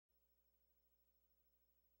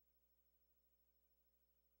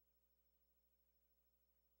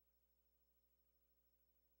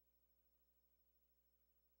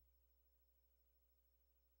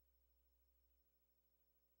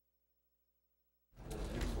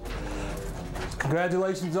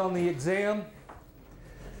Congratulations on the exam.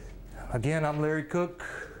 Again, I'm Larry Cook.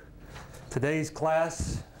 Today's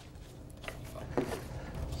class,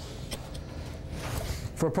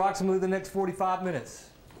 for approximately the next 45 minutes,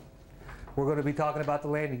 we're going to be talking about the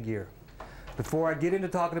landing gear. Before I get into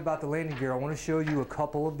talking about the landing gear, I want to show you a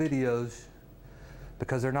couple of videos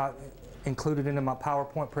because they're not included in my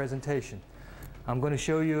PowerPoint presentation. I'm going to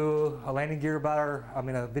show you a landing gear about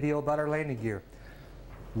a video about our landing gear.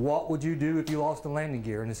 What would you do if you lost a landing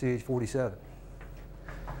gear in the CH-47?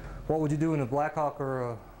 What would you do in a Blackhawk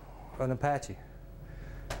or an Apache?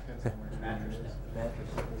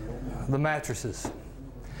 The mattresses.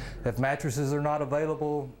 If mattresses are not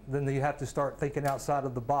available, then you have to start thinking outside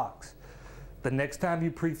of the box. The next time you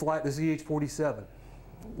pre-flight the CH-47,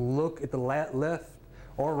 look at the left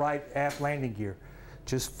or right aft landing gear.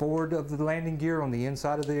 Just forward of the landing gear on the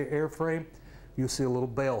inside of the airframe, you'll see a little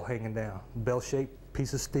bell hanging down, bell-shaped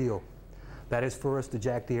piece of steel. That is for us to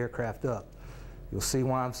jack the aircraft up. You'll see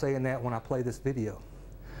why I'm saying that when I play this video.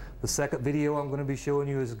 The second video I'm going to be showing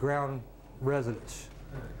you is ground residence.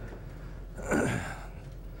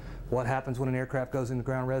 What happens when an aircraft goes into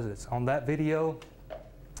ground residence? On that video,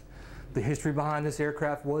 the history behind this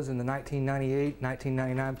aircraft was in the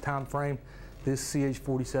 1998-1999 time frame, this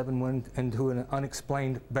CH-47 went into an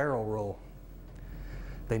unexplained barrel roll.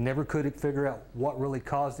 They never could figure out what really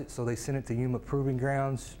caused it, so they sent it to Yuma Proving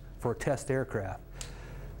Grounds for a test aircraft.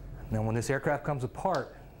 Now when this aircraft comes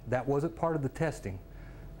apart, that wasn't part of the testing.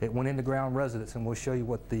 It went into ground residence, and we'll show you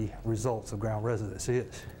what the results of ground residence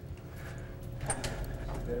is.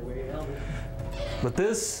 But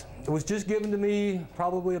this was just given to me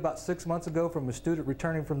probably about 6 months ago from a student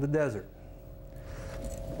returning from the desert.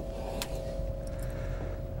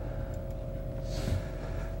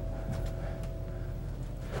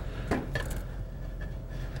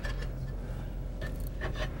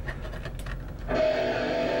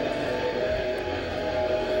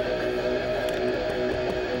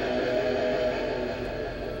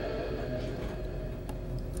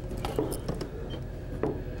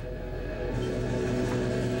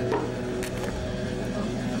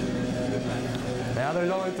 Now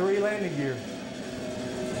there's only 3 landing gear.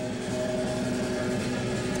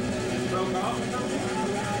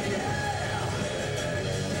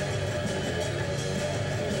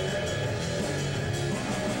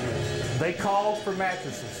 They called for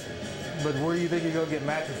mattresses, but where do you think you're going to get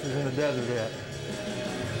mattresses in the desert at?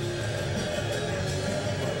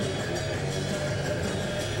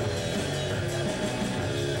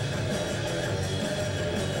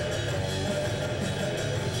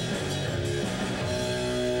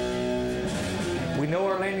 We know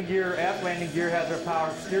our landing gear, aft landing gear, has our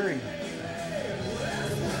power steering.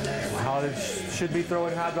 How it should be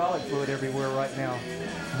throwing hydraulic fluid everywhere right now.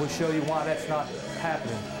 We'll show you why that's not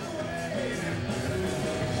happening.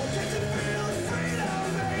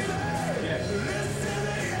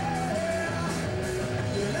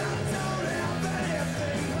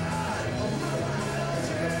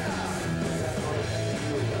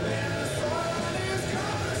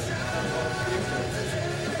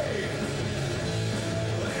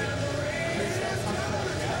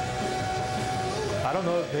 I don't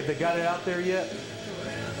know if they got it out there yet.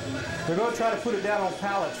 They're going to try to put it down on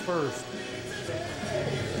pallets first.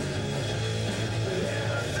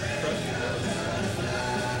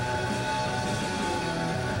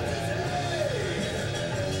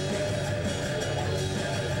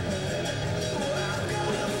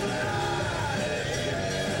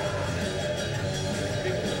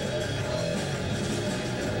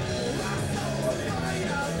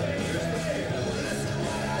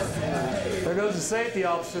 There goes the safety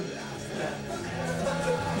officer.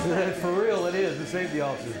 For real, it is the safety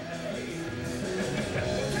officer.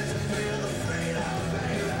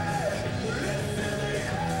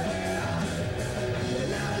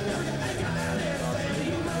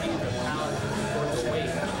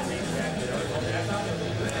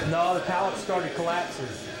 No, the pallets started collapsing.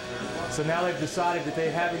 So now they've decided that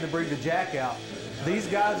they're having to bring the jack out. These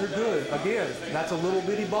guys are good. Again, that's a little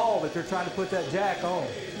bitty ball that they're trying to put that jack on.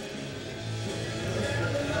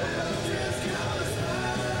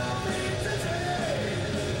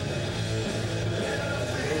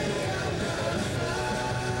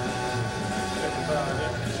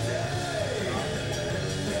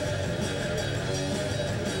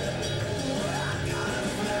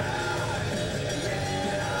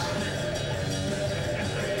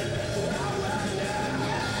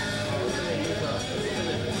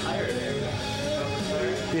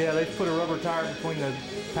 Yeah, they put a rubber tire between the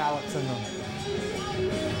pallets and the...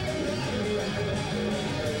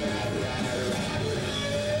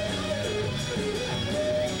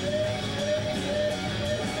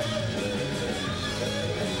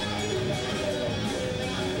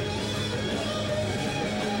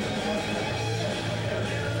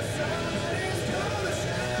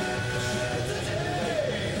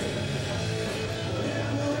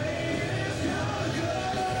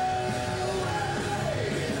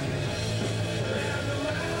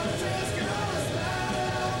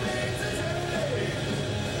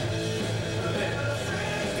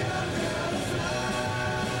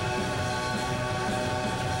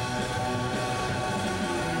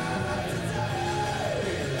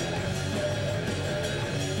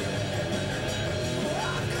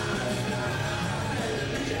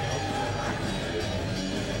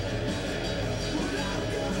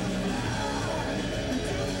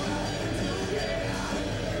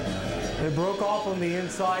 We broke off on the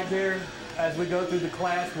inside there. As we go through the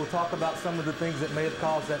class, we'll talk about some of the things that may have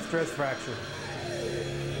caused that stress fracture.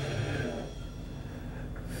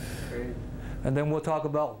 And then we'll talk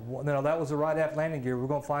about, that was the right aft landing gear. We're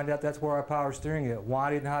going to find out that's where our power steering is.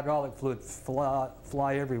 Why didn't hydraulic fluid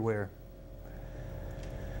fly everywhere?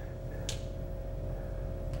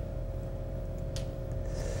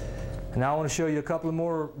 And now I want to show you a couple of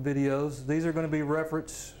more videos. These are going to be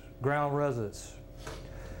reference ground residence.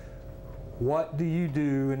 What do you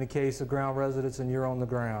do in the case of ground residence and you're on the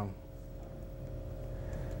ground?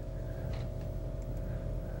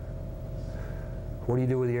 What do you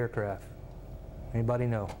do with the aircraft? Anybody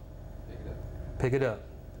know? Pick it up. Pick it up.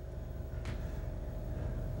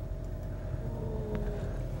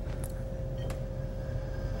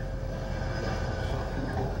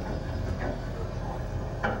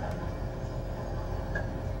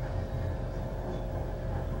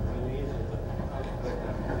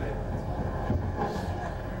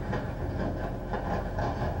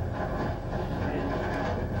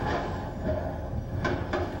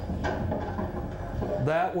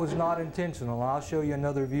 That was not intentional. I'll show you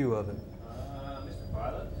another view of it. Mr.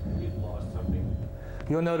 Pilot, you've lost something.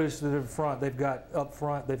 You'll notice that in front, up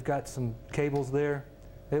front, they've got some cables there.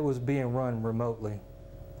 It was being run remotely.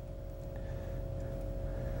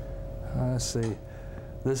 Let's see.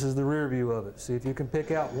 This is the rear view of it. See if you can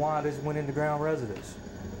pick out why this went into ground residence.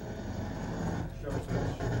 Show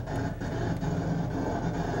switch.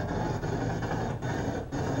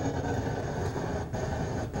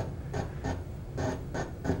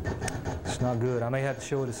 It's not good. I may have to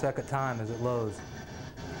show it a second time as it loads.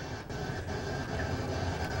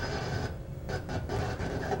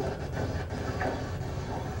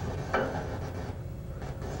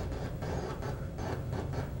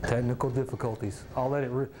 Technical difficulties. I'll let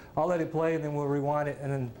it play and then we'll rewind it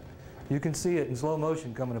and then you can see it in slow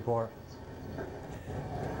motion coming apart.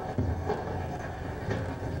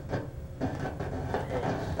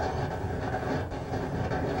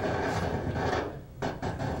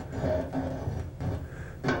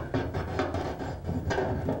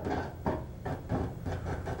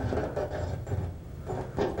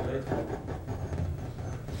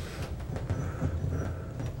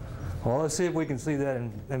 Well, let's see if we can see that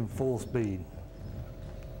in full speed.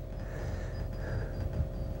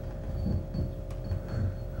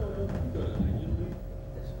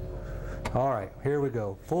 All right, here we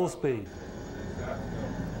go. Full speed.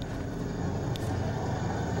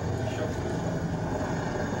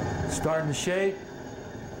 Starting to shake.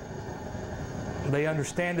 They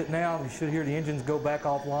understand it now. You should hear the engines go back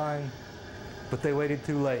offline, but they waited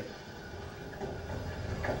too late.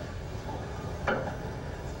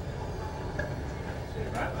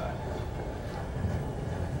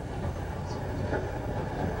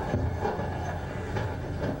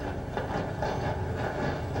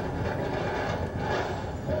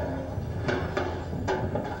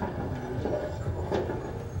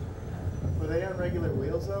 Regular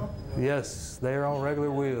wheels though? Yes, they're on regular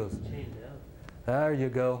wheels. There you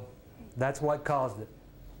go. That's what caused it.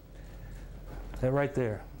 They're right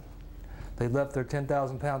there. They left their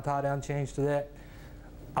 10,000 pound tie down change to that.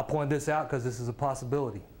 I point this out because this is a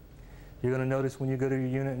possibility. You're going to notice when you go to your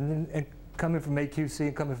unit, and coming from AQC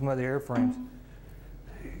and coming from other airframes,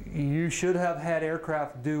 you should have had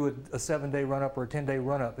aircraft do a 7-day run-up or a 10-day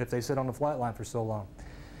run-up if they sit on the flight line for so long.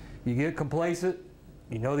 You get complacent.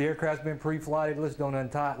 You know the aircraft's been pre-flighted, let's don't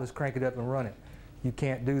untie it, let's crank it up and run it. You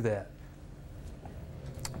can't do that.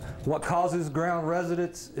 What causes ground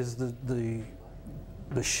residence is the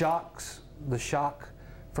shock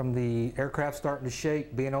from the aircraft starting to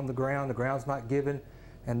shake, being on the ground's not giving,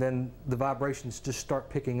 and then the vibrations just start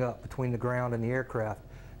picking up between the ground and the aircraft,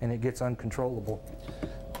 and it gets uncontrollable.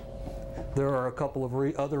 There are a couple of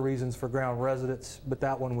other reasons for ground residence, but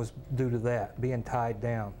that one was due to that, being tied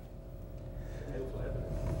down.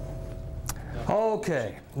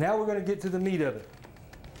 Okay, now we're going to get to the meat of it.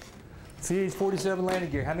 CH-47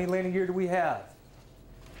 landing gear. How many landing gear do we have?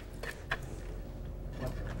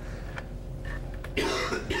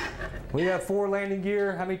 We have 4 landing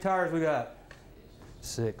gear. How many tires we got?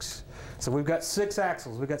 6. So we've got 6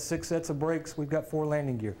 axles. We've got 6 sets of brakes. We've got 4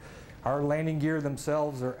 landing gear. Our landing gear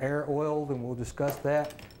themselves are air oiled, and we'll discuss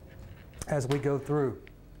that as we go through.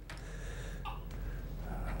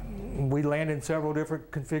 We land in several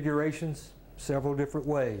different configurations, several different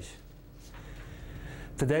ways.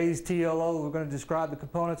 Today's TLO, we're going to describe the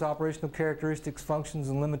components, operational characteristics, functions,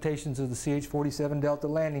 and limitations of the CH-47 Delta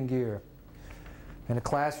landing gear in a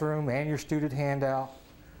classroom and your student handout.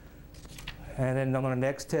 And then on the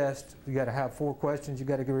next test, you got to have 4 questions. You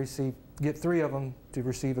got to get 3 of them to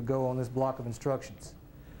receive a go on this block of instructions.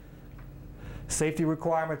 Safety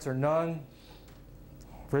requirements are none.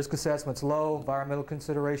 Risk assessment's low. Environmental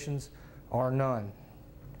considerations are none.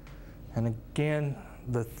 And again,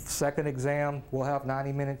 the second exam will have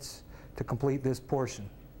 90 minutes to complete this portion.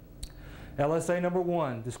 LSA number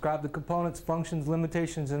 1, describe the components, functions,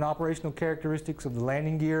 limitations, and operational characteristics of the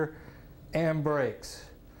landing gear and brakes.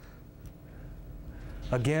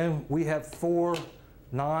 Again, we have 4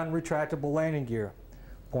 non-retractable landing gear.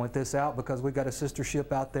 Point this out because we've got a sister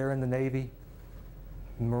ship out there in the Navy,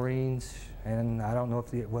 Marines, and I don't know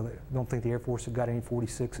if I don't think the Air Force have got any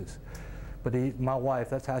 46s. But my wife,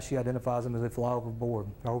 that's how she identifies them, as they fly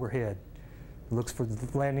overhead. Looks for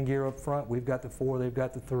the landing gear up front. We've got the 4, they've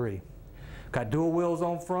got the 3. Got dual wheels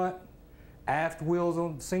on front, aft wheels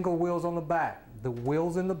on, single wheels on the back. The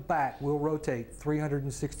wheels in the back will rotate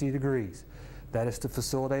 360 degrees. That is to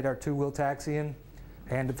facilitate our 2-wheel taxiing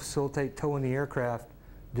and to facilitate towing the aircraft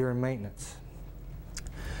during maintenance.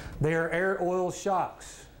 They are air oil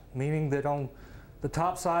shocks, meaning that on the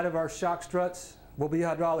top side of our shock struts will be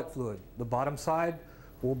hydraulic fluid. The bottom side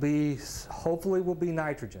will be, hopefully will be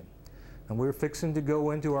nitrogen. And we're fixing to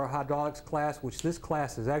go into our hydraulics class, which this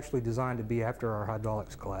class is actually designed to be after our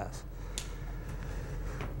hydraulics class.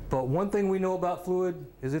 But one thing we know about fluid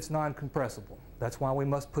is it's non-compressible. That's why we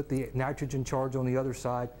must put the nitrogen charge on the other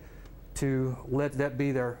side to let that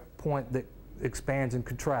be their point that expands and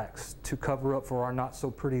contracts to cover up for our not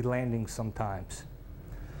so pretty landings sometimes.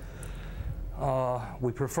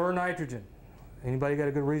 We prefer nitrogen. Anybody got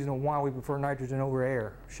a good reason on why we prefer nitrogen over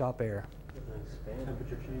air, shop air?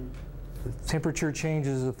 Temperature change. The temperature change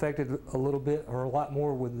is affected a little bit or a lot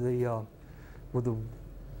more with the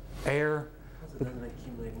air. It doesn't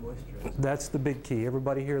accumulate moisture. That's the big key.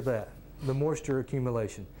 Everybody hear that? The moisture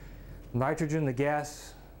accumulation. Nitrogen, the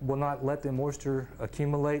gas, will not let the moisture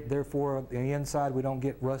accumulate. Therefore, on the inside, we don't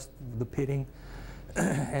get rust, the pitting,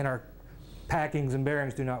 and our packings and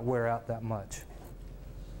bearings do not wear out that much.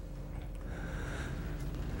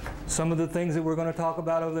 Some of the things that we're going to talk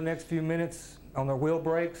about over the next few minutes on our wheel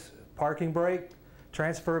brakes: parking brake,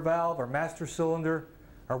 transfer valve, our master cylinder,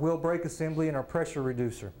 our wheel brake assembly, and our pressure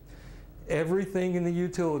reducer. Everything in the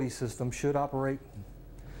utility system should operate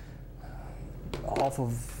off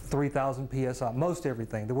of 3,000 PSI, most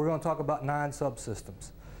everything. We're going to talk about 9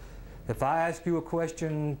 subsystems. If I ask you a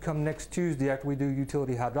question come next Tuesday after we do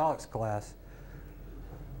utility hydraulics class,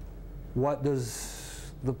 what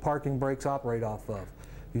does the parking brakes operate off of?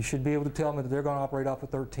 You should be able to tell me that they're going to operate off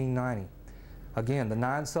of 1390. Again, the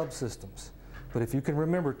 9 subsystems. But if you can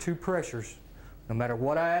remember 2 pressures, no matter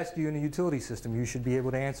what I ask you in the utility system, you should be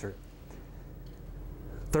able to answer it.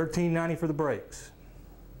 1390 for the brakes.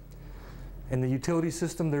 In the utility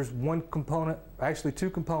system, there's one component, actually 2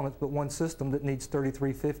 components, but one system that needs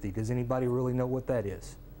 3350. Does anybody really know what that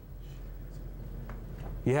is?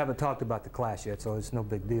 You haven't talked about the class yet, so it's no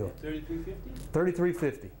big deal. 3350?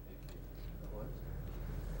 3350.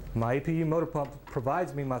 My APU motor pump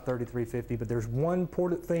provides me my 3350, but there's one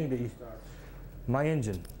important thing that my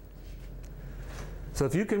engine. So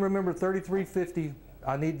if you can remember 3350,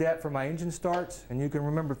 I need that for my engine starts, and you can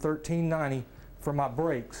remember 1390 for my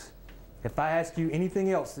brakes. If I ask you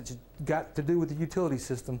anything else that's got to do with the utility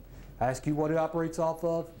system, I ask you what it operates off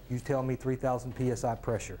of, you tell me 3,000 PSI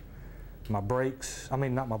pressure. My brakes, I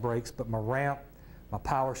mean not my brakes, but my ramp, my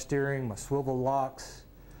power steering, my swivel locks,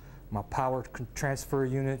 my power transfer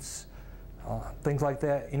units, things like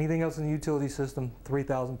that. Anything else in the utility system,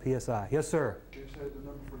 3,000 PSI. Yes, sir? Can you say the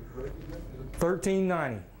number for the brake again?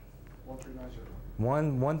 1390. 1390.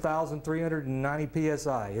 1,390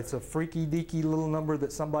 PSI. It's a freaky deaky little number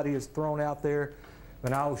that somebody has thrown out there,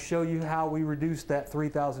 and I'll show you how we reduce that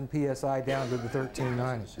 3,000 PSI down to the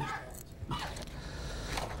 1390.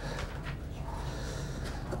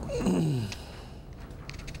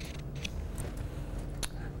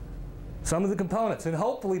 Some of the components, and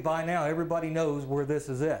hopefully by now everybody knows where this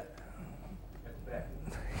is at.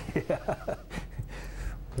 Yeah.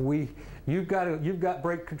 You've got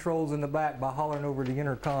brake controls in the back by hollering over the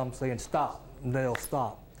intercom saying stop, and they'll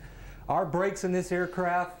stop. Our brakes in this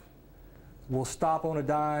aircraft will stop on a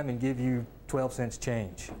dime and give you 12 cents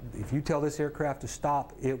change. If you tell this aircraft to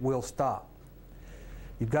stop, it will stop.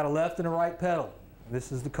 You've got a left and a right pedal.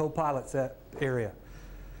 This is the co-pilot's area.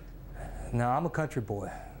 Now, I'm a country boy,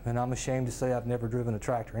 and I'm ashamed to say I've never driven a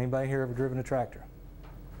tractor. Anybody here ever driven a tractor?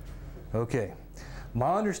 Okay.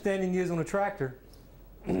 My understanding is on a tractor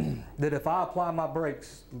that if I apply my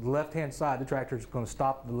brakes to the left-hand side, the tractor is going to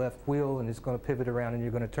stop the left wheel and it's going to pivot around and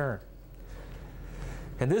you're going to turn.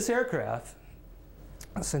 In this aircraft,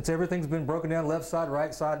 since everything's been broken down left side,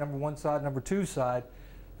 right side, number 1 side, number 2 side,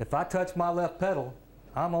 if I touch my left pedal,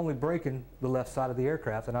 I'm only braking the left side of the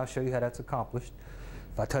aircraft, and I'll show you how that's accomplished.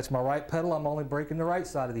 If I touch my right pedal, I'm only braking the right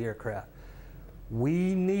side of the aircraft.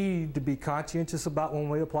 We need to be conscientious about when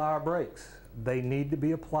we apply our brakes. They need to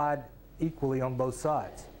be applied equally on both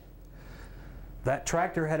sides. That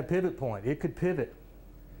tractor had a pivot point. It could pivot.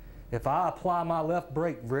 If I apply my left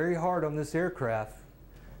brake very hard on this aircraft,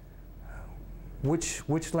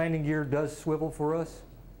 which landing gear does swivel for us?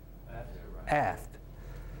 Aft.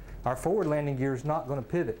 Our forward landing gear is not going to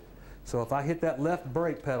pivot. So if I hit that left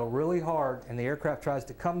brake pedal really hard and the aircraft tries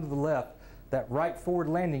to come to the left, that right forward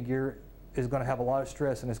landing gear is going to have a lot of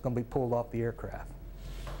stress and it's going to be pulled off the aircraft.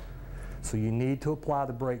 So you need to apply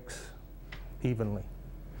the brakes evenly.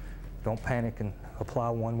 Don't panic and apply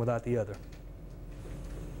one without the other.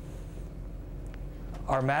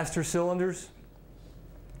 Our master cylinders,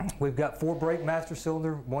 we've got 4 brake master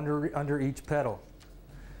cylinder, one under each pedal.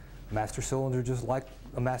 Master cylinder just like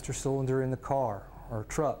a master cylinder in the car or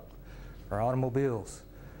truck or automobiles.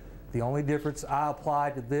 The only difference I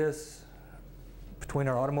apply to this between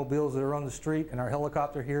our automobiles that are on the street and our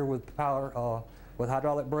helicopter here with power with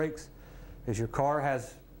hydraulic brakes is your car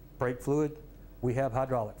has brake fluid, we have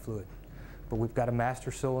hydraulic fluid. But we've got a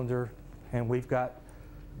master cylinder and we've got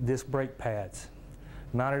disc brake pads.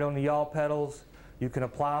 Mounted on the yaw pedals, you can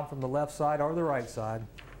apply them from the left side or the right side.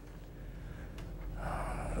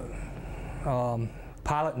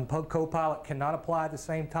 Pilot and co-pilot cannot apply at the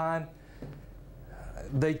same time.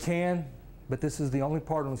 They can, but this is the only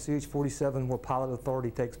part on the CH-47 where pilot authority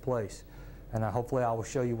takes place. And hopefully I will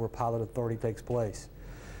show you where pilot authority takes place.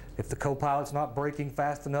 If the co-pilot's not braking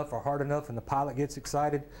fast enough or hard enough and the pilot gets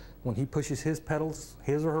excited, when he pushes his pedals,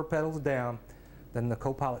 his or her pedals down, then the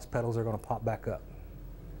co-pilot's pedals are going to pop back up.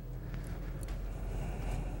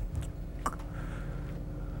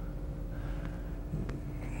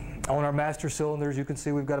 On our master cylinders, you can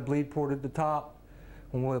see we've got a bleed port at the top.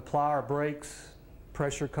 When we apply our brakes,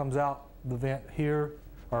 pressure comes out the vent here,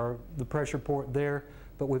 or the pressure port there,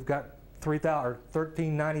 but we've got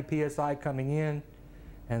 1390 psi coming in,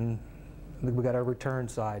 and we've got our return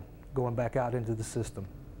side going back out into the system.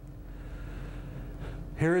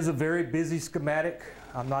 Here is a very busy schematic.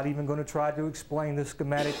 I'm not even going to try to explain this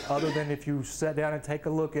schematic other than if you sit down and take a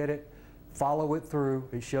look at it, follow it through.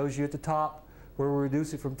 It shows you at the top where we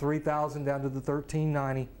reduce it from 3,000 down to the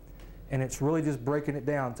 1390, and it's really just breaking it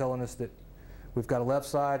down, telling us that we've got a left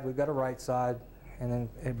side, we've got a right side, and then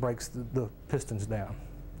it breaks the pistons down.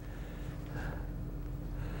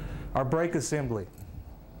 Our brake assembly.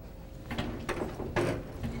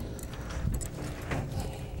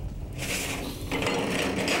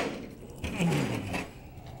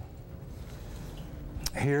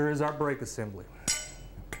 Here is our brake assembly.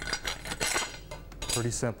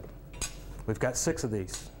 Pretty simple. We've got 6 of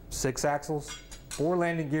these, 6 axles, 4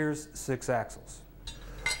 landing gears, 6 axles.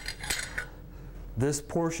 This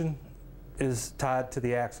portion is tied to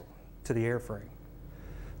the axle, to the airframe.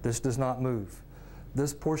 This does not move.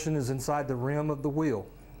 This portion is inside the rim of the wheel.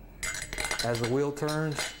 As the wheel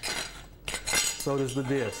turns, so does the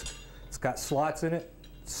disc. It's got slots in it,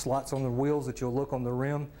 slots on the wheels that you'll look on the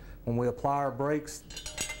rim. When we apply our brakes,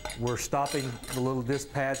 we're stopping the little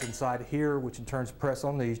disc pads inside here, which in turn press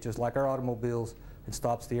on these, just like our automobiles, and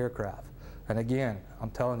stops the aircraft. And again,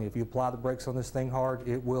 I'm telling you, if you apply the brakes on this thing hard,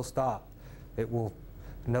 it will stop. It will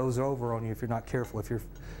nose over on you if you're not careful, if you're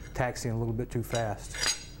taxiing a little bit too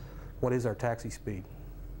fast. What is our taxi speed?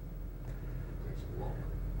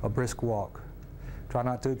 A brisk walk. Try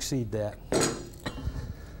not to exceed that.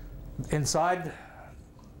 Inside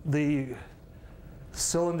the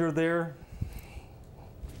cylinder there,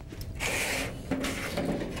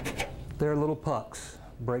 they're little pucks,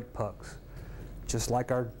 brake pucks, just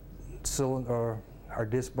like our cylinder or our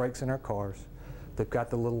disc brakes in our cars. They've got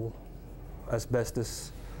the little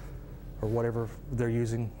asbestos or whatever they're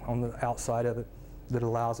using on the outside of it that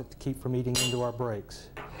allows it to keep from eating into our brakes.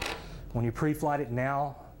 When you pre-flight it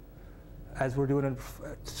now, as we're doing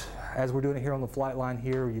it here on the flight line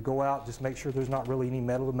here, you go out, just make sure there's not really any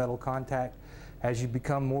metal-to-metal contact. As you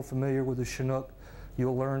become more familiar with the Chinook,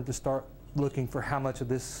 you'll learn to start looking for how much of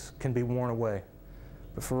this can be worn away.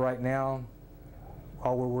 But for right now,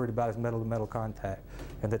 all we're worried about is metal-to-metal contact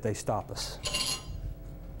and that they stop us.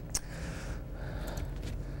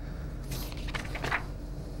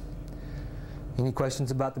 Any questions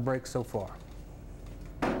about the brakes so far?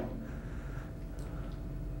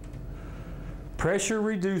 Pressure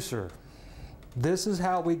reducer. This is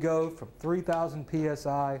how we go from 3,000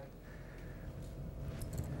 psi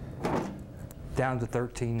down to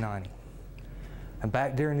 1390. And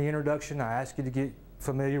back during the introduction, I asked you to get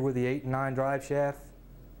familiar with the 8 and 9 drive shaft.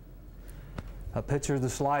 A picture of the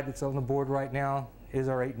slide that's on the board right now is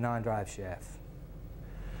our 8-9 drive shaft.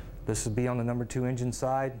 This will be on the number 2 engine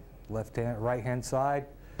side, right-hand side.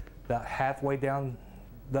 About halfway down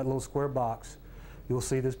that little square box, you'll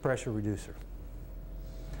see this pressure reducer.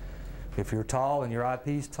 If you're tall and your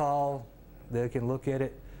eyepiece tall, they can look at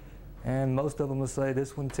it, and most of them will say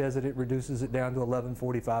this one says that it reduces it down to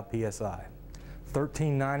 1145 psi.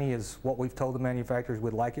 1390 is what we've told the manufacturers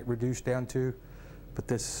we'd like it reduced down to, but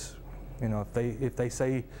this, you know, if they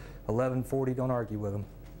say 1140, don't argue with them.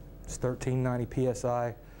 It's 1390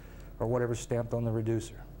 psi or whatever's stamped on the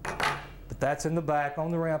reducer. But that's in the back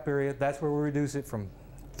on the ramp area. That's where we reduce it from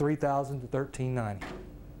 3000 to 1390.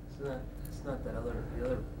 It's not that the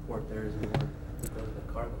other port there is the one that goes with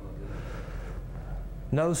the cargo hook, is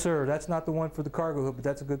it? No, sir, that's not the one for the cargo hook, but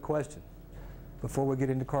that's a good question. Before we get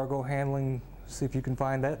into cargo handling, see if you can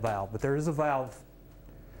find that valve. But there is a valve,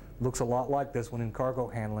 looks a lot like this one in cargo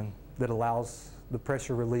handling, that allows the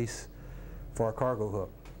pressure release for our cargo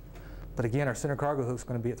hook. But again, our center cargo hook is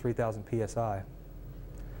going to be at 3000 psi.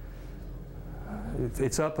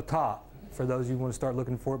 It's up atop. For those of you who want to start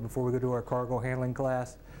looking for it before we go to our cargo handling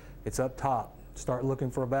class, it's up top. Start looking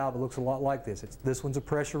for a valve that looks a lot like this. This one's a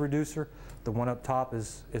pressure reducer. The one up top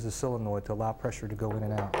is a solenoid to allow pressure to go in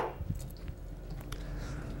and out.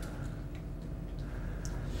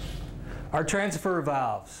 Our transfer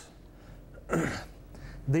valves.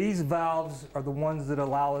 These valves are the ones that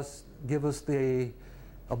give us the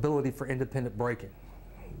ability for independent braking.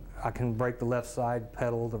 I can brake the left side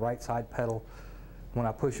pedal, the right side pedal. When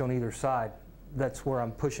I push on either side, that's where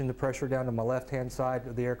I'm pushing the pressure down to my left-hand side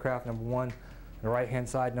of the aircraft, number 1, and the right-hand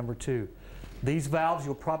side, number 2. These valves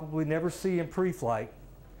you'll probably never see in pre-flight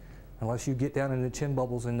unless you get down in the chin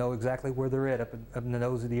bubbles and know exactly where they're at up in the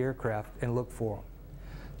nose of the aircraft and look for them.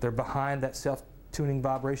 They're behind that self-tuning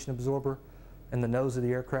vibration absorber in the nose of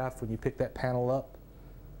the aircraft. When you pick that panel up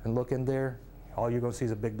and look in there, all you're going to see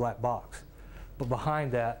is a big black box. But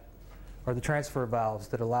behind that are the transfer valves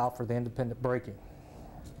that allow for the independent braking.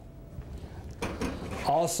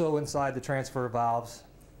 Also inside the transfer valves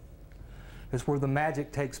is where the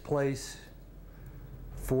magic takes place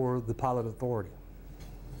for the pilot authority.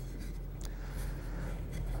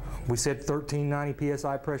 We said 1390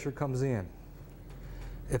 psi pressure comes in.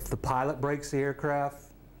 If the pilot brakes the aircraft,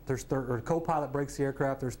 or the co-pilot brakes the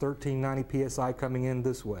aircraft, there's 1390 psi coming in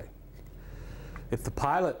this way. If the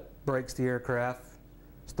pilot brakes the aircraft,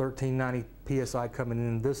 it's 1390 psi coming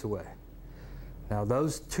in this way. Now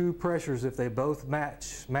those two pressures, if they both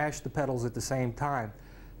mash the pedals at the same time,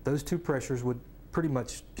 those two pressures would pretty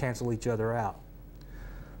much cancel each other out.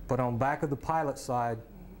 But on back of the pilot side,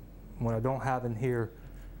 what I don't have in here,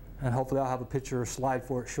 and hopefully I'll have a picture or slide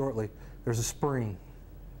for it shortly, there's a spring,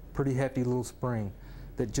 pretty hefty little spring,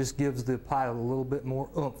 that just gives the pilot a little bit more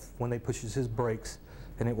oomph when they pushes his brakes,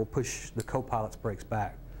 and it will push the co-pilot's brakes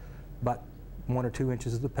back. About 1 or 2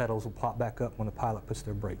 inches of the pedals will pop back up when the pilot puts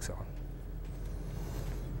their brakes on.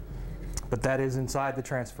 But that is inside the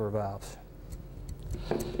transfer valves.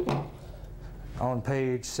 On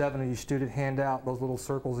page 7 of your student handout, those little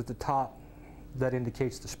circles at the top, that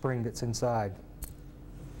indicates the spring that's inside.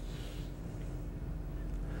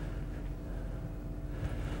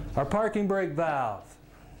 Our parking brake valve.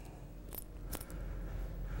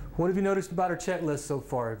 What have you noticed about our checklist so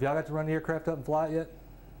far? Have y'all got to run the aircraft up and fly it yet?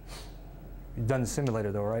 You've done the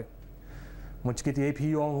simulator though, right? Once you get the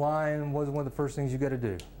APU online, what's one of the first things you got to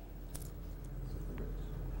do?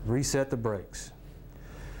 Reset the brakes.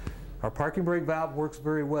 Our parking brake valve works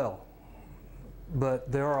very well,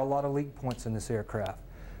 but there are a lot of leak points in this aircraft.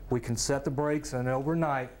 We can set the brakes, and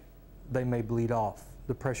overnight they may bleed off.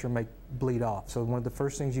 The pressure may bleed off. So one of the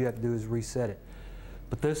first things you have to do is reset it.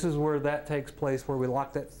 But this is where that takes place, where we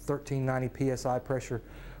lock that 1390 psi pressure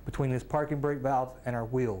between this parking brake valve and our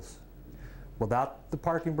wheels. Without the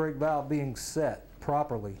parking brake valve being set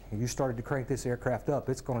properly, and you started to crank this aircraft up,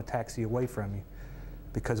 it's going to taxi away from you.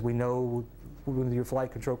 Because we know with your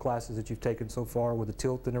flight control classes that you've taken so far with the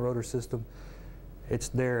tilt in the rotor system, it's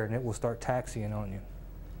there and it will start taxiing on you.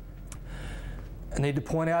 I need to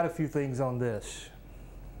point out a few things on this.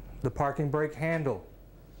 The parking brake handle.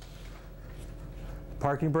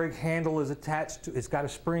 Parking brake handle is attached to, it's got a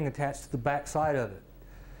spring attached to the back side of it.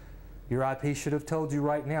 Your IP should have told you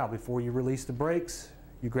right now, before you release the brakes,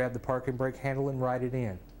 you grab the parking brake handle and ride it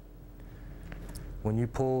in. When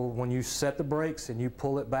you set the brakes and you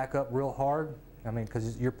pull it back up real hard, I mean,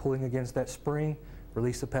 because you're pulling against that spring,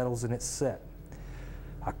 release the pedals and it's set.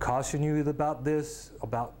 I caution you about this,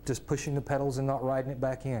 about just pushing the pedals and not riding it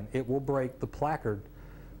back in. It will break the placard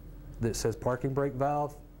that says parking brake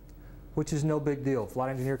valve, which is no big deal.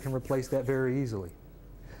 Flight engineer can replace that very easily.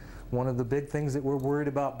 One of the big things that we're worried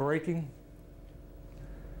about breaking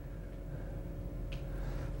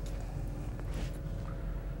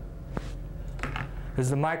is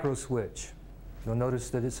the micro switch. You'll notice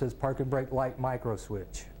that it says parking brake light micro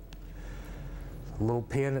switch. A little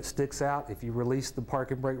pin that sticks out. If you release the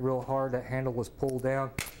parking brake real hard, that handle was pulled down,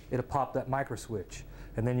 it'll pop that micro switch.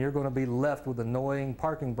 And then you're going to be left with annoying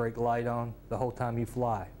parking brake light on the whole time you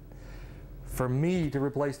fly. For me to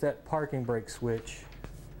replace that parking brake switch,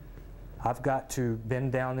 I've got to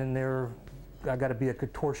bend down in there. I've got to be a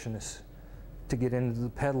contortionist to get into the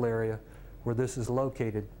pedal area where this is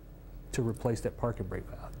located to replace that parking brake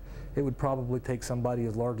valve. It would probably take somebody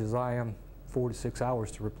as large as I am 4 to 6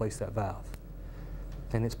 hours to replace that valve.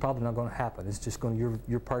 And it's probably not going to happen. It's just going to,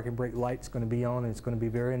 your parking brake light's going to be on, and it's going to be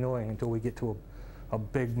very annoying until we get to a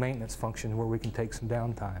big maintenance function where we can take some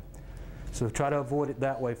downtime. So try to avoid it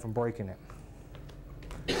that way from breaking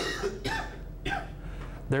it.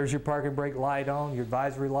 There's your parking brake light on, your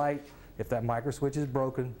advisory light. If that micro switch is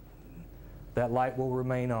broken, that light will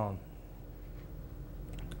remain on.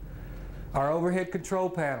 Our overhead control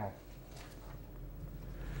panel.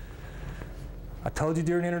 I told you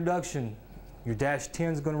during introduction, your dash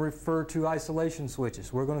 10 is going to refer to isolation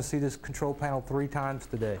switches. We're going to see this control panel 3 times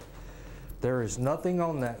today. There is nothing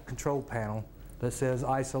on that control panel that says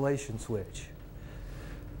isolation switch.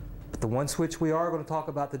 But the one switch we are going to talk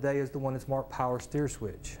about today is the one that's marked power steer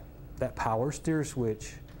switch. That power steer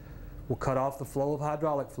switch will cut off the flow of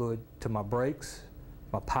hydraulic fluid to my brakes,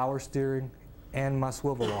 my power steering, and my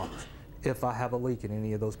swivel locks if I have a leak in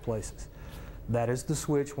any of those places. That is the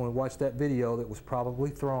switch when we watched that video that was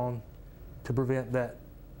probably thrown to prevent that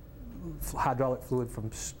hydraulic fluid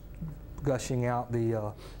from gushing out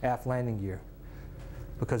the aft landing gear.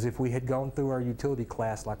 Because if we had gone through our utility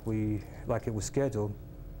class like it was scheduled,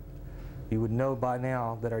 you would know by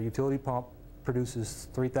now that our utility pump produces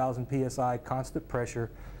 3,000 psi constant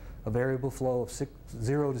pressure, a variable flow of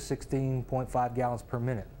 0 to 16.5 gallons per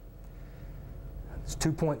minute. It's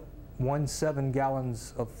 2.17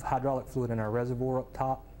 gallons of hydraulic fluid in our reservoir up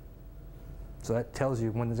top. So that tells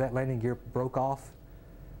you when that landing gear broke off,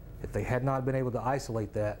 if they had not been able to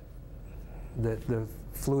isolate that, the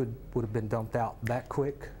fluid would have been dumped out that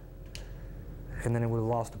quick, and then it would have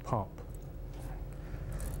lost a pump.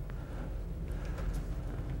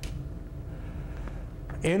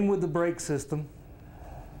 In with the brake system,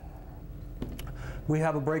 we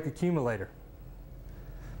have a brake accumulator.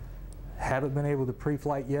 Haven't been able to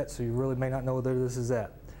pre-flight yet, so you really may not know where this is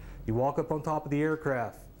at. You walk up on top of the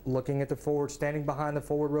aircraft, looking at the forward, standing behind the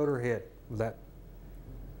forward rotor head. That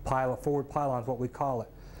forward pylon is what we call it.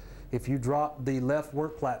 If you drop the left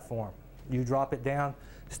work platform, you drop it down,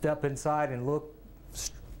 step inside and look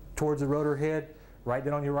towards the rotor head, right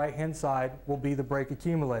then on your right hand side will be the brake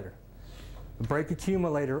accumulator. The brake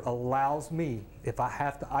accumulator allows me, if I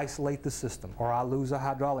have to isolate the system or I lose a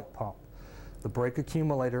hydraulic pump, the brake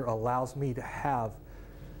accumulator allows me to have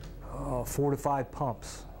 4 to 5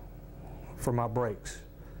 pumps for my brakes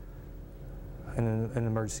in an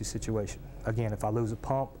emergency situation. Again, if I lose a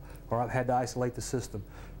pump or I've had to isolate the system,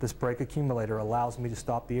 this brake accumulator allows me to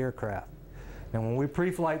stop the aircraft. Now when we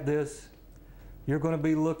pre-flight this, you're going to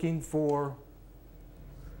be looking for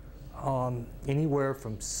anywhere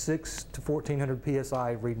from 6 to 1400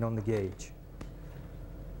 psi reading on the gauge.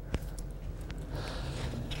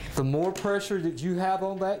 The more pressure that you have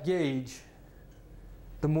on that gauge,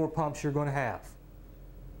 the more pumps you're going to have.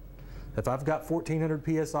 If I've got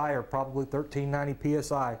 1400 psi or probably 1390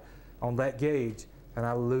 psi on that gauge and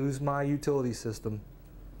I lose my utility system,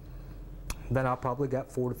 then I probably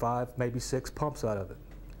got 4 to 5, maybe 6 pumps out of it.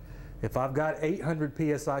 If I've got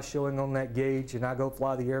 800 psi showing on that gauge and I go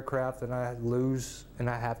fly the aircraft and I lose and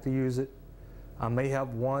I have to use it, I may have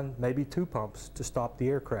 1, maybe 2 pumps to stop the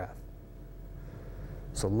aircraft.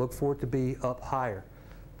 So look for it to be up higher.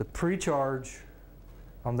 The pre-charge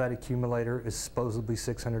on that accumulator is supposedly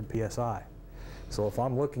 600 psi. So if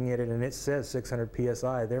I'm looking at it and it says 600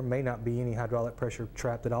 psi, there may not be any hydraulic pressure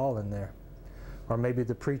trapped at all in there. Or maybe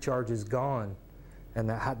the pre-charge is gone and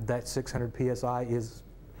that 600 psi is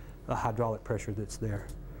a hydraulic pressure that's there.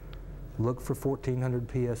 Look for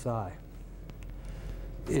 1400 psi.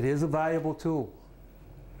 It is a valuable tool.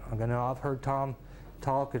 I know I've heard Tom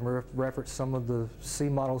talk and reference some of the C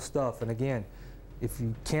model stuff, and again, if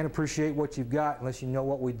you can't appreciate what you've got unless you know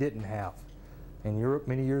what we didn't have. In Europe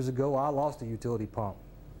many years ago, I lost a utility pump.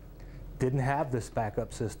 Didn't have this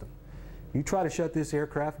backup system. You try to shut this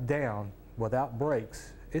aircraft down without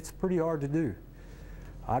brakes, it's pretty hard to do.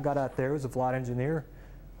 I got out there as a flight engineer.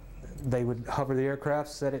 They would hover the aircraft,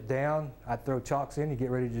 set it down, I'd throw chocks in, you get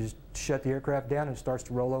ready to just shut the aircraft down and it starts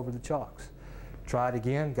to roll over the chocks. Try it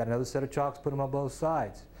again, got another set of chocks, put them on both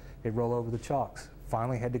sides. It'd roll over the chocks.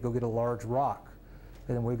 Finally had to go get a large rock,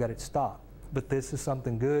 and then we got it stopped. But this is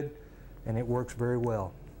something good. and it works very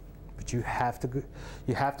well. But you have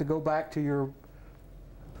to go back to your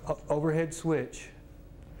overhead switch,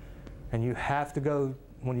 and you have to go,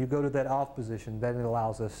 when you go to that off position, then it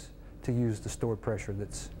allows us to use the stored pressure.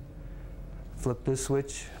 That's flip this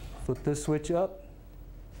switch up,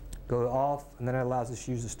 go off, and then it allows us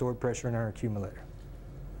to use the stored pressure in our accumulator.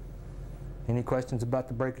 Any questions about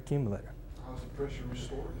the brake accumulator? How's the pressure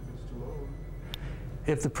restored if it's too low?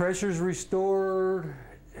 If the pressure's restored,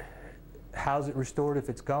 how's it restored if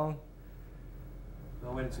it's gone?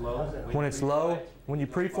 No, when it's low? When it's low, when you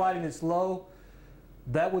pre-flight and it's low,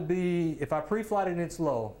 that would be, if I pre-flight and it's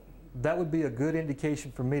low, that would be a good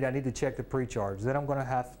indication for me that I need to check the pre-charge. Then I'm going to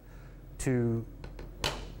have to,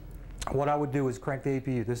 what I would do is crank the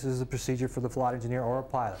APU. This is a procedure for the flight engineer or a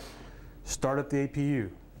pilot. Start up the APU,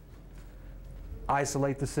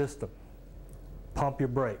 isolate the system, pump your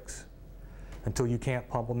brakes until you can't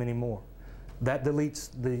pump them anymore. That deletes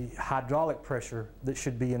the hydraulic pressure that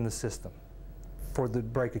should be in the system for the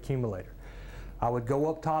brake accumulator. I would go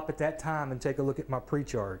up top at that time and take a look at my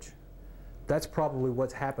pre-charge. That's probably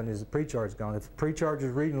what's happened, is the pre-charge gone. If the pre-charge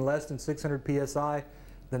is reading less than 600 PSI,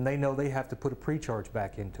 then they know they have to put a pre-charge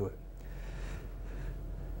back into it.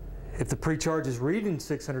 If the pre-charge is reading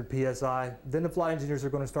 600 PSI, then the flight engineers are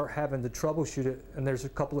going to start having to troubleshoot it, and there's a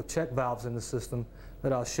couple of check valves in the system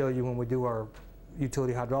that I'll show you when we do our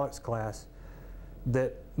utility hydraulics class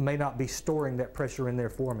that may not be storing that pressure in there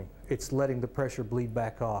for me. It's letting the pressure bleed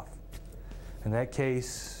back off. In that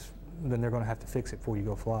case, then they're going to have to fix it before you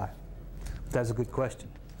go fly. That's a good question.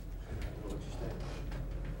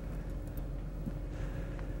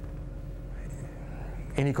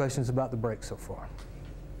 Any questions about the brake so far?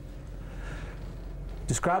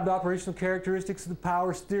 Describe the operational characteristics of the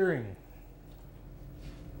power steering.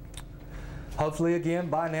 Hopefully, again,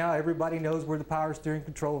 by now, everybody knows where the power steering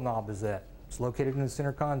control knob is at. It's located in the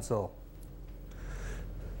center console.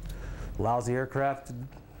 Allows the aircraft to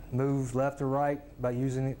move left or right by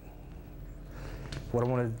using it. What I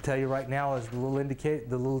want to tell you right now is the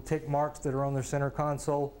little tick marks that are on their center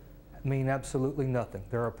console mean absolutely nothing.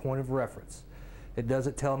 They're a point of reference. It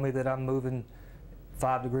doesn't tell me that I'm moving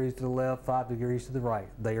 5 degrees to the left, 5 degrees to the right.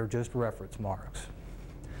 They are just reference marks.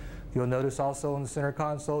 You'll notice also in the center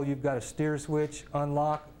console you've got a steer switch,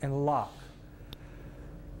 unlock, and lock.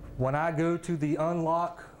 When I go to the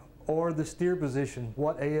unlock or the steer position,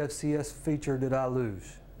 what AFCS feature did I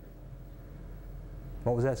lose?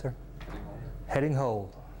 What was that, sir? Heading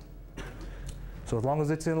hold. So as long as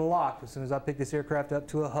it's in lock, as soon as I pick this aircraft up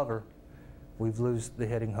to a hover, we've lost the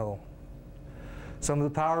heading hold. Some of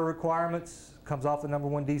the power requirements comes off the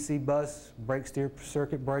 #1 DC bus, brake steer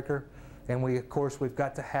circuit breaker, and of course we've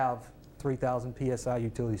got to have 3,000 PSI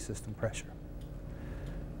utility system pressure.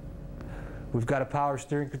 We've got a power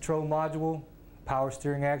steering control module, power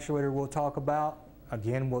steering actuator we'll talk about.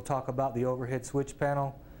 Again, we'll talk about the overhead switch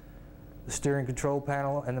panel, the steering control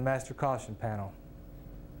panel, and the master caution panel.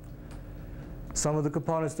 Some of the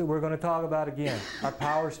components that we're going to talk about again, our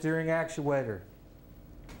power steering actuator.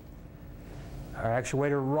 Our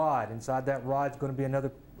actuator rod. Inside that rod is going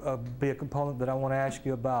to be a component that I want to ask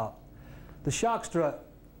you about. The shock strut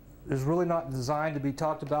is really not designed to be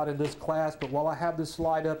talked about in this class, but while I have this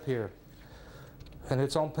slide up here, and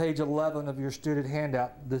it's on page 11 of your student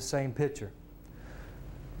handout, this same picture.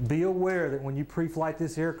 Be aware that when you pre-flight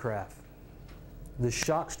this aircraft, the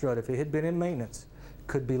shock strut, if it had been in maintenance,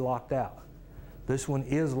 could be locked out. This one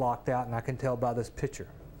is locked out, and I can tell by this picture.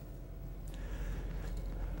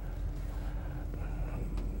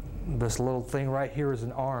 This little thing right here is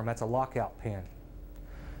an arm. That's a lockout pin.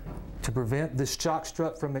 To prevent this shock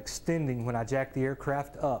strut from extending when I jack the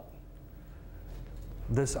aircraft up,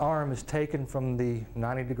 this arm is taken from the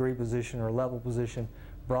 90-degree position or level position,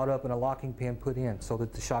 brought up in a locking pin, put in so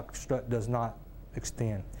that the shock strut does not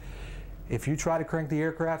extend. If you try to crank the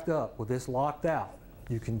aircraft up with this locked out,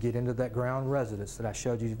 you can get into that ground resonance that I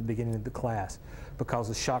showed you at the beginning of the class because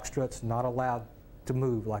the shock strut's not allowed to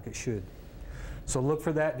move like it should. So look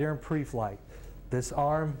for that during pre-flight. This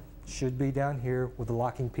arm should be down here with the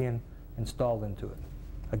locking pin installed into it.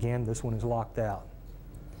 Again, this one is locked out.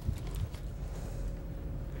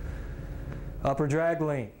 Upper drag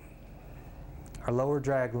link, our lower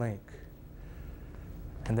drag link.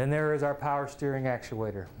 And then there is our power steering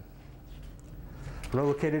actuator.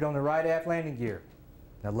 Located on the right aft landing gear.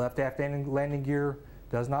 Now left aft landing gear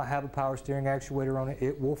does not have a power steering actuator on it.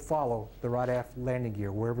 It will follow the right aft landing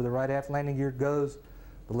gear. Wherever the right aft landing gear goes,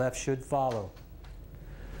 the left should follow.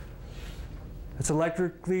 It's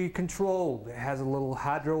electrically controlled. It has a little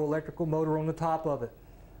hydroelectrical motor on the top of it.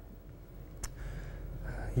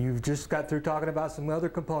 You've just got through talking about some other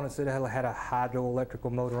components that had a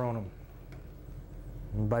hydroelectrical motor on them.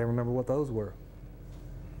 Anybody remember what those were?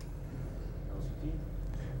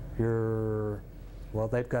 Well,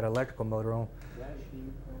 they've got an electrical motor on.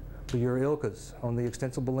 For your ILCAs, on the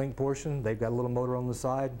extensible link portion, they've got a little motor on the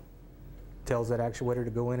side. Tells that actuator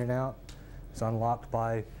to go in and out. It's unlocked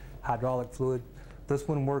by hydraulic fluid. This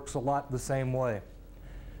one works a lot the same way.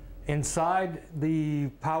 Inside the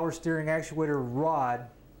power steering actuator rod,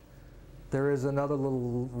 there is another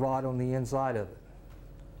little rod on the inside of it.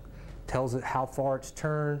 Tells it how far it's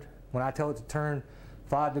turned. When I tell it to turn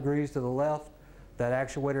 5 degrees to the left, that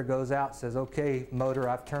actuator goes out, says, okay, motor,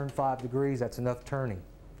 I've turned 5 degrees, that's enough turning.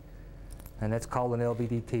 And that's called an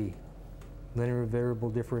LVDT, linear variable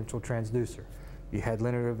differential transducer. You had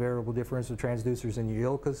linear variable differential transducers in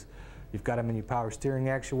your ILCAs. You've got them in your power steering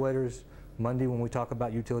actuators. Monday, when we talk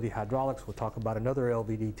about utility hydraulics, we'll talk about another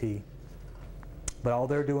LVDT. But all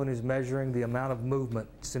they're doing is measuring the amount of movement,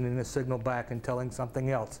 sending a signal back and telling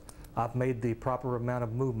something else, I've made the proper amount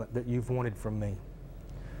of movement that you've wanted from me.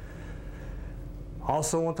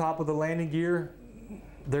 Also on top of the landing gear,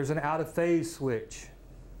 there's an out of phase switch.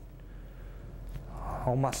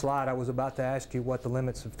 On my slide, I was about to ask you what the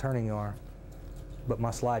limits of turning are, but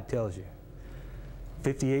my slide tells you.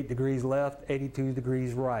 58 degrees left, 82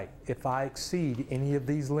 degrees right. If I exceed any of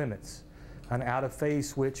these limits, an out of phase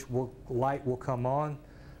switch light will come on.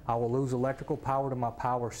 I will lose electrical power to my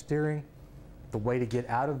power steering. The way to get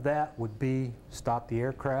out of that would be stop the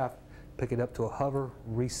aircraft, pick it up to a hover,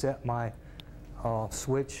 reset my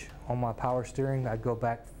switch on my power steering. I'd go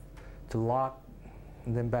back to lock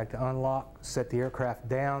and then back to unlock, set the aircraft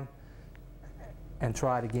down, and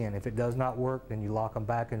try it again. If it does not work, then you lock them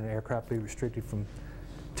back and the aircraft be restricted from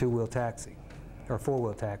two-wheel taxi or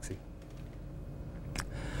four-wheel taxi.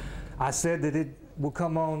 I said that it will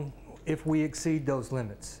come on if we exceed those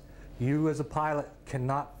limits. You as a pilot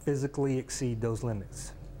cannot physically exceed those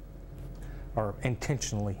limits or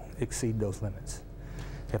intentionally exceed those limits.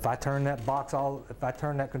 If I turn that if I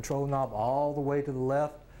turn that control knob all the way to the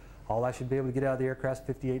left, all I should be able to get out of the aircraft is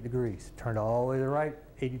 58 degrees. Turn it all the way to the right,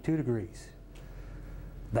 82 degrees.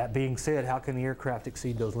 That being said, how can the aircraft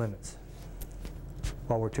exceed those limits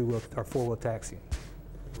while we're two-wheel or four-wheel taxiing?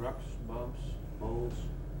 Rocks, bumps, holes.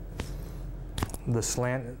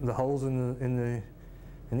 The holes in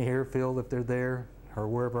the airfield, if they're there, or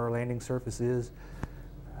wherever our landing surface is.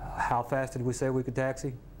 How fast did we say we could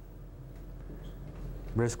taxi?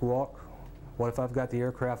 Brisk walk. What if I've got the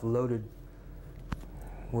aircraft loaded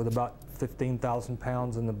with about 15,000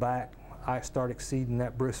 pounds in the back? I start exceeding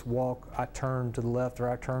that brisk walk, I turn to the left or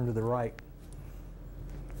I turn to the right.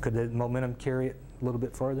 Could the momentum carry it a little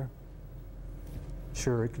bit further?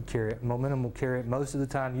 Sure, it could carry it. Momentum will carry it. Most of the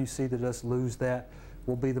time you see that us lose that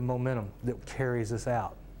will be the momentum that carries us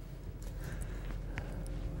out.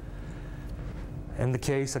 In the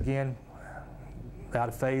case, again, out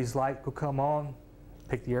of phase light will come on,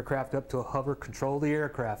 pick the aircraft up to a hover, control the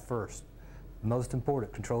aircraft first. Most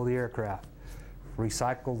important, control the aircraft.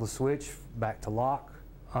 Recycle the switch back to lock,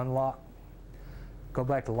 unlock, go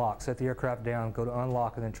back to lock, set the aircraft down, go to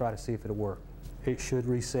unlock, and then try to see if it'll work. It should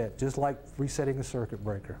reset, just like resetting a circuit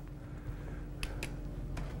breaker.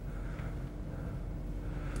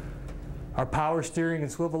 Our power steering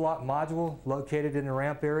and swivel lock module located in the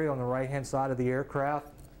ramp area on the right-hand side of the aircraft.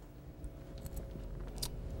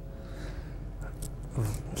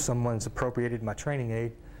 Someone's appropriated my training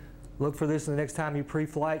aid. Look for this the next time you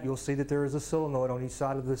pre-flight. You'll see that there is a solenoid on each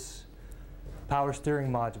side of this power steering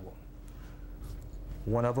module.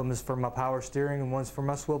 One of them is for my power steering and one's for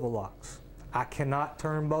my swivel locks. I cannot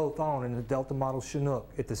turn both on in the Delta model Chinook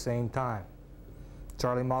at the same time.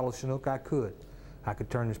 Charlie model Chinook, I could. I could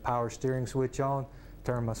turn this power steering switch on,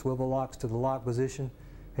 turn my swivel locks to the lock position,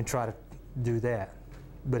 and try to do that.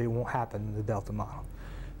 But it won't happen in the Delta model.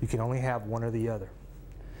 You can only have one or the other.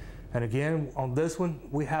 And again, on this one,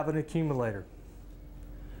 we have an accumulator.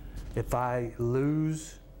 If I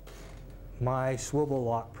lose my swivel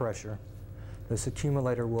lock pressure, this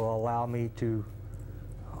accumulator will allow me to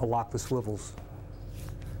lock the swivels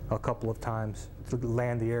a couple of times to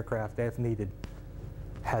land the aircraft if needed.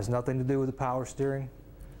 Has nothing to do with the power steering,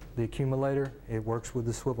 the accumulator. It works with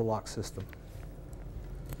the swivel lock system.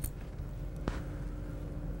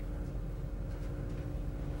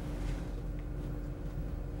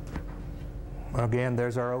 Again,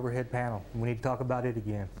 there's our overhead panel. We need to talk about it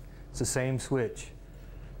again. It's the same switch.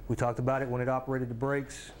 We talked about it when it operated the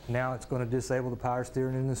brakes. Now it's going to disable the power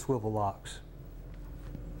steering and the swivel locks.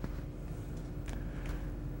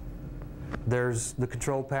 There's the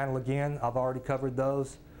control panel again. I've already covered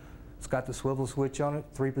those. It's got the swivel switch on it,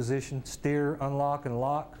 3-position steer, unlock, and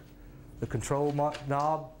lock. The control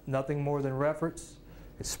knob, nothing more than reference.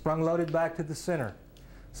 It's sprung loaded back to the center.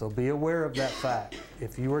 So be aware of that fact.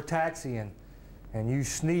 If you are taxiing and you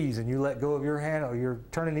sneeze and you let go of your handle, you're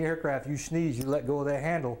turning the aircraft, you sneeze, you let go of that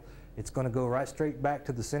handle, it's going to go right straight back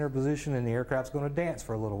to the center position and the aircraft's going to dance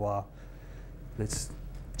for a little while. It's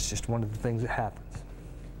just one of the things that happens.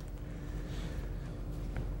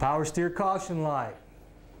 Power steer caution light.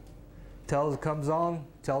 Comes on,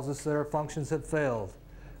 tells us that our functions have failed.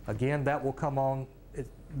 Again, that will come on.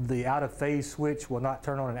 The out of phase switch will not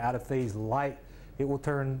turn on an out of phase light. It will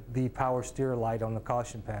turn the power steer light on the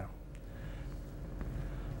caution panel.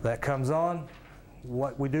 That comes on.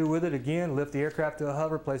 What we do with it, again, lift the aircraft to a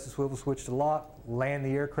hover, place the swivel switch to lock, land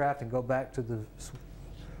the aircraft and go back to the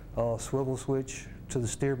swivel switch to the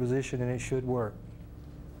steer position, and it should work.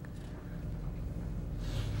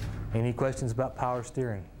 Any questions about power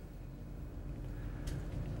steering?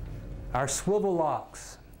 Our swivel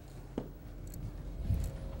locks.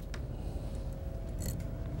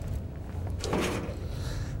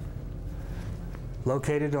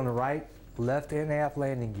 Located on the right, left, and aft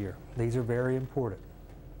landing gear. These are very important.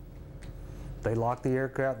 They lock the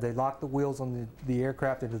aircraft, they lock the wheels on the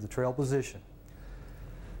aircraft into the trail position.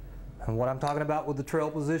 And what I'm talking about with the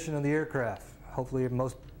trail position of the aircraft, hopefully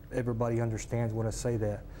everybody understands when I say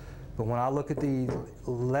that. But when I look at the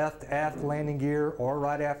left aft landing gear or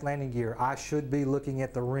right aft landing gear, I should be looking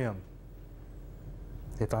at the rim.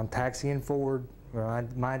 If I'm taxiing forward, or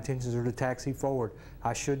my intentions are to taxi forward,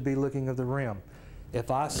 I should be looking at the rim. If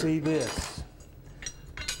I see this,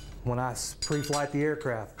 when I pre-flight the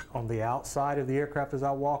aircraft, on the outside of the aircraft as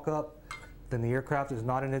I walk up, then the aircraft is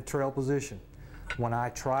not in a trail position. When I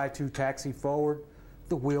try to taxi forward,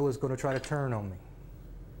 the wheel is going to try to turn on me.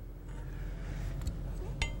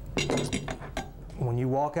 When you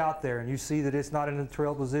walk out there and you see that it's not in a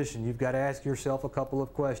trail position, you've got to ask yourself a couple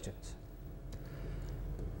of questions.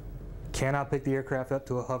 Can I pick the aircraft up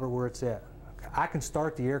to a hover where it's at? I can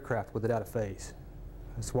start the aircraft with it out of phase.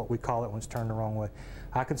 That's what we call it when it's turned the wrong way.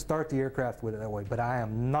 I can start the aircraft with it that way, but I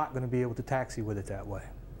am not going to be able to taxi with it that way.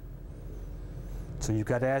 So you've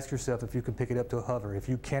got to ask yourself if you can pick it up to a hover. If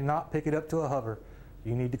you cannot pick it up to a hover,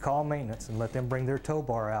 you need to call maintenance and let them bring their tow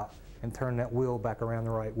bar out and turn that wheel back around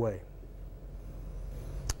the right way.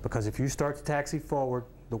 Because if you start to taxi forward,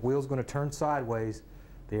 the wheel's going to turn sideways.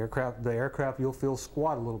 The aircraft you'll feel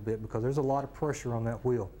squat a little bit because there's a lot of pressure on that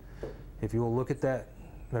wheel. If you'll look at that,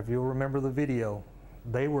 if you'll remember the video,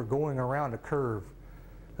 they were going around a curve,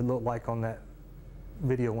 it looked like on that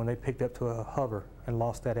video when they picked up to a hover and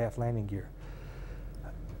lost that aft landing gear.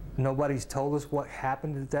 Nobody's told us what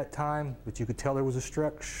happened at that time, but you could tell there was a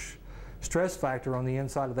stress factor on the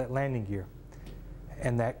inside of that landing gear.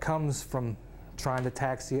 And that comes from trying to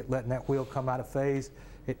taxi it, letting that wheel come out of phase.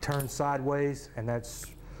 It turns sideways, and that's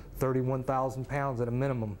 31,000 pounds at a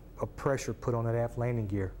minimum of pressure put on that aft landing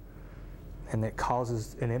gear. And that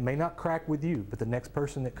causes, and it may not crack with you, but the next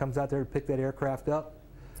person that comes out there to pick that aircraft up,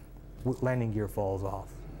 landing gear falls off.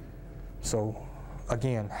 So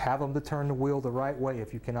again, have them to turn the wheel the right way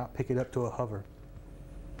if you cannot pick it up to a hover.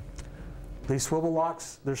 These swivel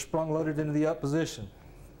locks, they're sprung loaded into the up position.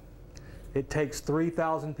 It takes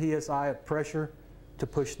 3,000 psi of pressure to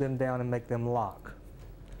push them down and make them lock.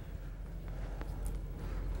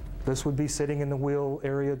 This would be sitting in the wheel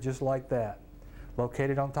area just like that.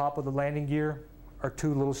 Located on top of the landing gear are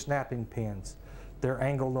two little snapping pins. They're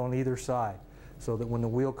angled on either side so that when the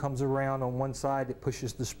wheel comes around on one side, it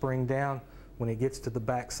pushes the spring down. When it gets to the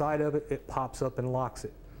back side of it, it pops up and locks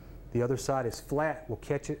it. The other side is flat, will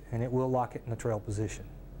catch it, and it will lock it in the trail position.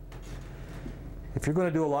 If you're going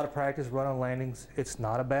to do a lot of practice run-on landings, it's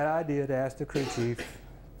not a bad idea to ask the crew chief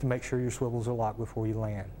to make sure your swivels are locked before you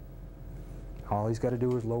land. All he's got to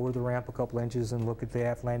do is lower the ramp a couple inches and look at the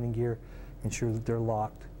aft landing gear, ensure that they're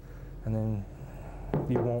locked, and then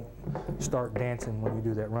you won't start dancing when you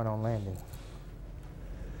do that run-on landing.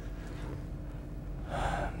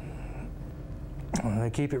 They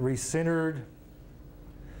keep it recentered.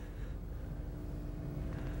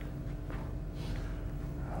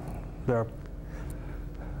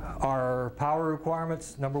 Our power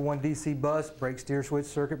requirements: number 1 DC bus, brake steer switch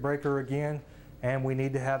circuit breaker again, and we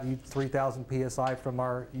need to have 3,000 psi from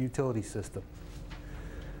our utility system.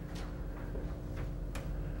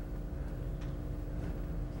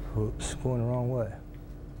 Whoops, going the wrong way.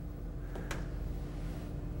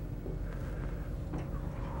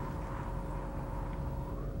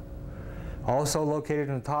 Also located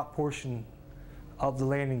in the top portion of the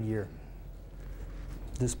landing gear.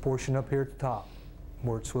 This portion up here at the top,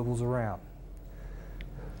 where it swivels around.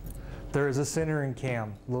 There is a centering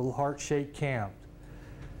cam, little heart-shaped cam.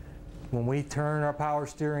 When we turn our power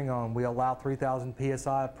steering on, we allow 3,000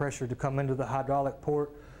 psi of pressure to come into the hydraulic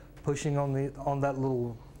port, pushing on that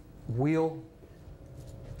little wheel,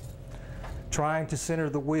 trying to center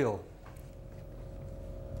the wheel.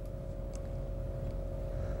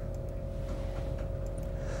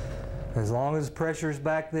 As long as pressure is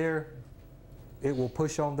back there, it will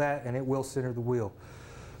push on that and it will center the wheel.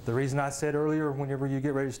 The reason I said earlier, whenever you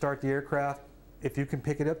get ready to start the aircraft, if you can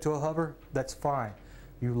pick it up to a hover, that's fine.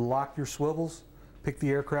 You lock your swivels, pick the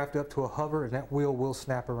aircraft up to a hover, and that wheel will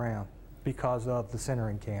snap around because of the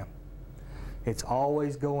centering cam. It's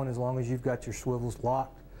always going as long as you've got your swivels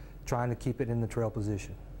locked, trying to keep it in the trail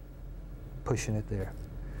position, pushing it there.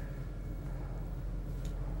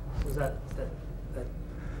 So that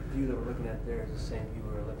view that we're looking at there is the same view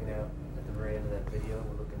we were looking at the very end of that video?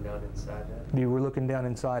 We're looking down inside that? You were looking down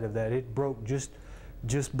inside of that. It broke just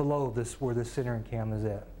below this, where the centering cam is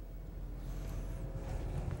at.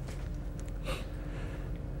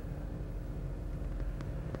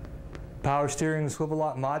 Power steering, the swivel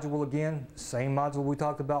lock module again, same module we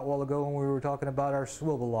talked about a while ago when we were talking about our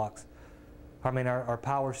swivel locks. I mean our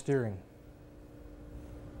power steering.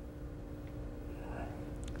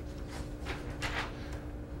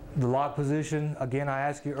 The lock position, again, I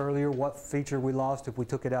asked you earlier what feature we lost if we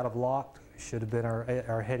took it out of locked. Should have been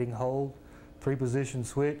our heading hold. 3-position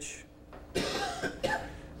switch.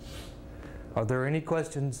 Are there any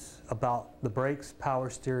questions about the brakes, power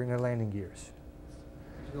steering, or landing gears?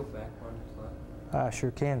 Could you go back one slide? I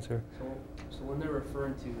sure can, sir. So when they're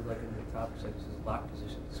referring to, like in the top section, it says lock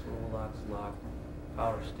position, swivel locks locked,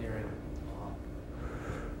 power steering off.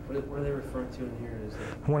 What are they referring to in here? Is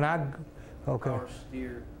the When I, okay. power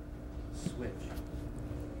steer switch?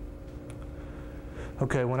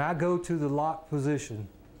 Okay, when I go to the lock position,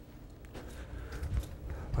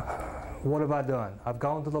 what have I done? I've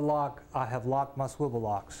gone to the lock, I have locked my swivel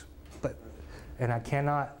locks, and I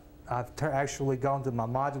cannot, I've actually gone to my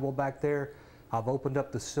module back there, I've opened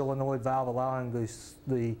up the solenoid valve allowing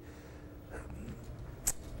the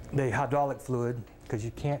hydraulic fluid, because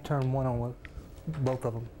you can't turn one on with both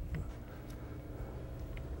of them.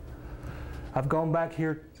 I've gone back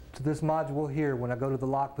here to this module here. When I go to the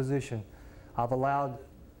lock position, I've allowed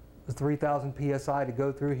the 3,000 PSI to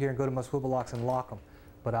go through here and go to my swivel locks and lock them.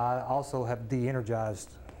 But I also have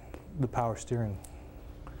de-energized the power steering.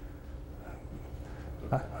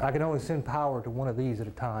 I can only send power to one of these at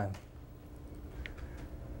a time.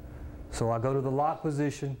 So I go to the lock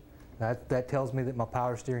position, that tells me that my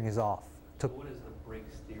power steering is off. What is the brake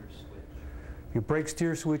steer switch? Your brake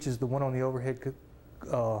steer switch is the one on the overhead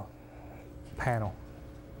panel.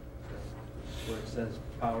 Where it says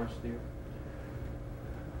power steer?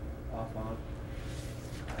 Off on?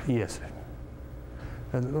 Yes, sir.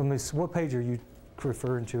 And let me see, what page are you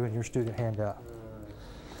referring to in your student handout?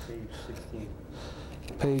 Page 16.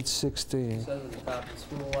 Page 16. It says at the top, the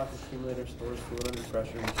swivel lock accumulator stores fluid under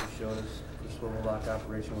pressure, which is shown as the swivel lock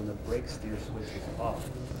operation when the brake steer switch is off.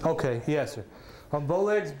 Okay, yes, sir. On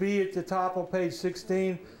Bolegs B at the top on page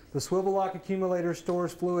 16, the swivel lock accumulator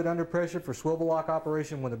stores fluid under pressure for swivel lock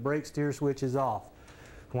operation when the brake steer switch is off.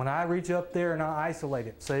 When I reach up there and I isolate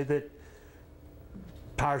it, say that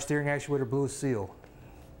power steering actuator blew a seal,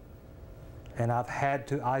 and I've had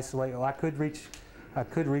to isolate, well, I could reach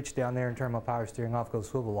down there and turn my power steering off, go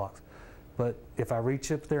swivel locks. But if I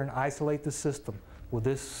reach up there and isolate the system with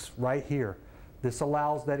this right here, this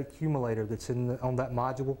allows that accumulator that's on that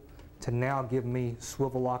module to now give me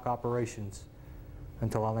swivel lock operations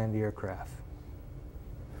until I land the aircraft.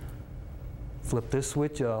 Flip this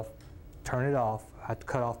switch off, turn it off. I have to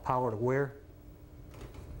cut off power to where?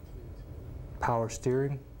 Power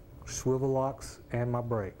steering, swivel locks, and my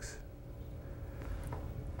brakes.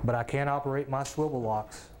 But I can't operate my swivel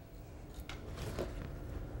locks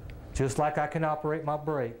just like I can operate my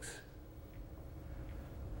brakes.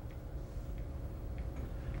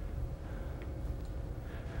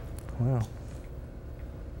 Well,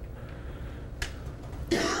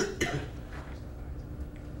 if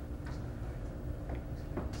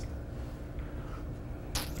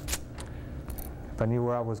I knew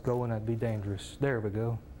where I was going, I'd be dangerous. There we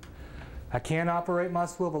go. I can't operate my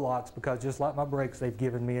swivel locks because just like my brakes, they've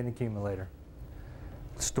given me an accumulator.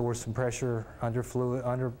 Stores some pressure under fluid,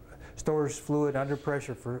 stores fluid under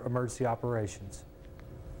pressure for emergency operations.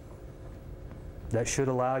 That should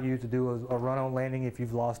allow you to do a run-on landing if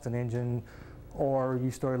you've lost an engine or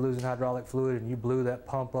you started losing hydraulic fluid and you blew that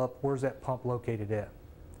pump up. Where's that pump located at?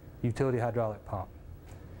 Utility hydraulic pump.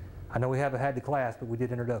 I know we haven't had the class, but we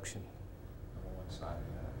did introduction.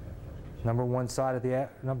 Number one side of the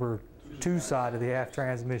number two side of the aft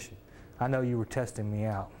transmission. I know you were testing me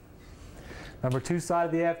out. Number two side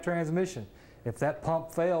of the aft transmission. If that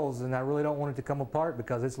pump fails, then I really don't want it to come apart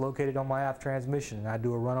because it's located on my aft transmission and I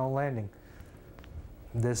do a run on landing.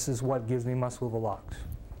 This is what gives me my swivel locks.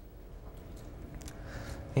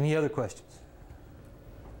 Any other questions?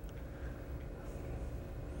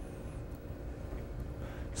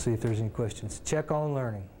 See if there's any questions. Check on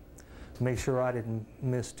learning. Make sure I didn't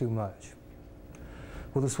miss too much.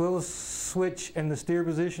 With the swivel switch in the steer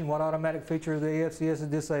position, what automatic feature of the AFCS is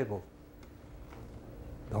disabled?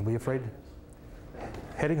 Don't be afraid.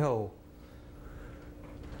 Heading hole.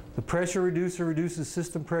 The pressure reducer reduces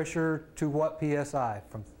system pressure to what PSI?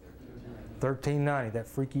 From 1390, that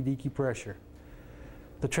freaky deaky pressure.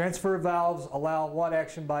 The transfer valves allow what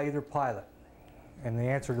action by either pilot? And the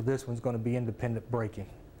answer to this one's going to be independent braking.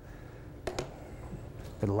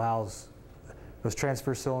 It allows, those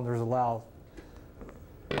transfer cylinders allow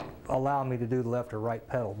me to do the left or right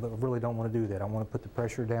pedal, but I really don't want to do that. I want to put the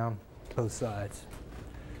pressure down both sides.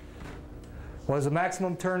 What is the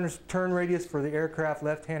maximum turn radius for the aircraft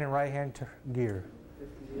left-hand and right-hand gear?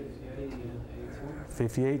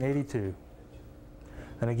 58 and 82.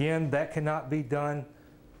 And again, that cannot be done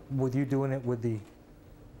with you doing it with the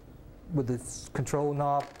control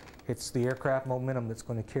knob. It's the aircraft momentum that's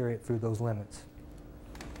going to carry it through those limits.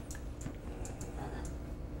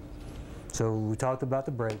 So we talked about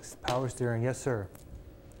the brakes, power steering. Yes, sir.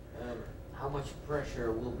 How much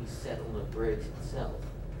pressure will be set on the brakes itself?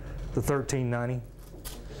 The 1390.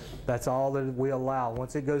 That's all that we allow.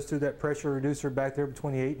 Once it goes through that pressure reducer back there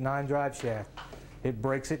between the 8 and 9 drive shaft, it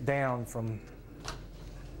breaks it down from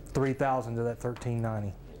 3,000 to that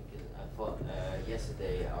 1390. I thought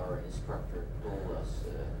yesterday our instructor told us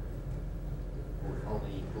would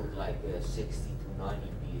only put like 60 to 90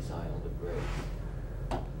 psi on the brakes.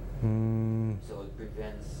 So it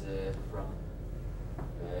prevents from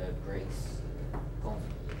brakes,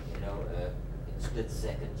 in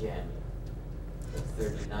split-second jamming. But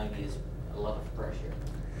 3090 is a lot of pressure.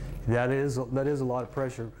 That is a lot of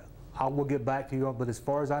pressure. I will get back to you, but as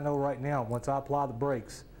far as I know right now, once I apply the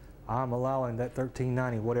brakes, I'm allowing that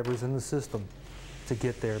 1390, whatever's in the system, to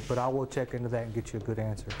get there. But I will check into that and get you a good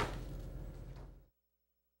answer.